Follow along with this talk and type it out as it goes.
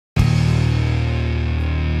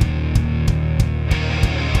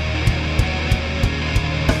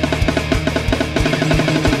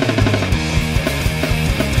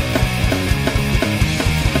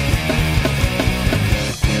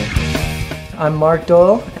I'm Mark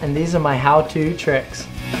Doyle, and these are my how-to tricks.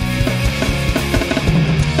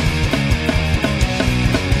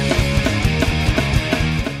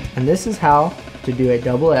 And this is how to do a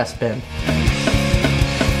double S-bend.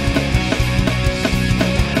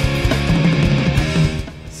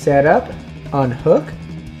 Set up, unhook,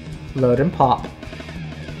 load and pop.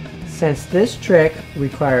 Since this trick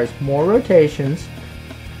requires more rotations,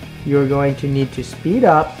 you are going to need to speed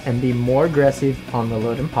up and be more aggressive on the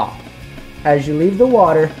load and pop. As you leave the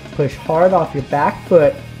water, push hard off your back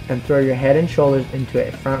foot and throw your head and shoulders into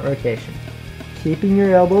a front rotation. Keeping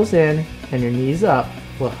your elbows in and your knees up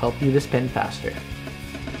will help you to spin faster.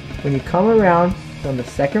 When you come around from the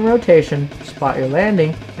second rotation, spot your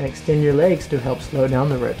landing and extend your legs to help slow down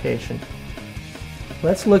the rotation.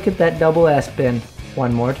 Let's look at that double S-bend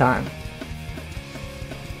one more time.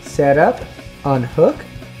 Set up, unhook,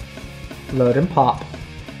 load and pop.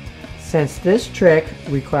 Since this trick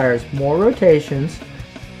requires more rotations,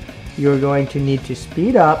 you are going to need to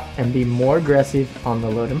speed up and be more aggressive on the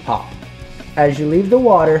load and pop. As you leave the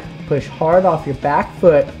water, push hard off your back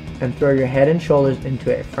foot and throw your head and shoulders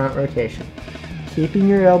into a front rotation. Keeping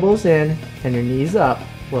your elbows in and your knees up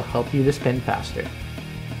will help you to spin faster.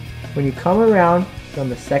 When you come around from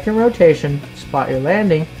the second rotation, spot your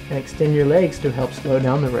landing and extend your legs to help slow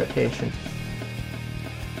down the rotation.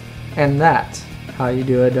 And that's how you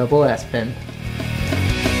do a double S-bend.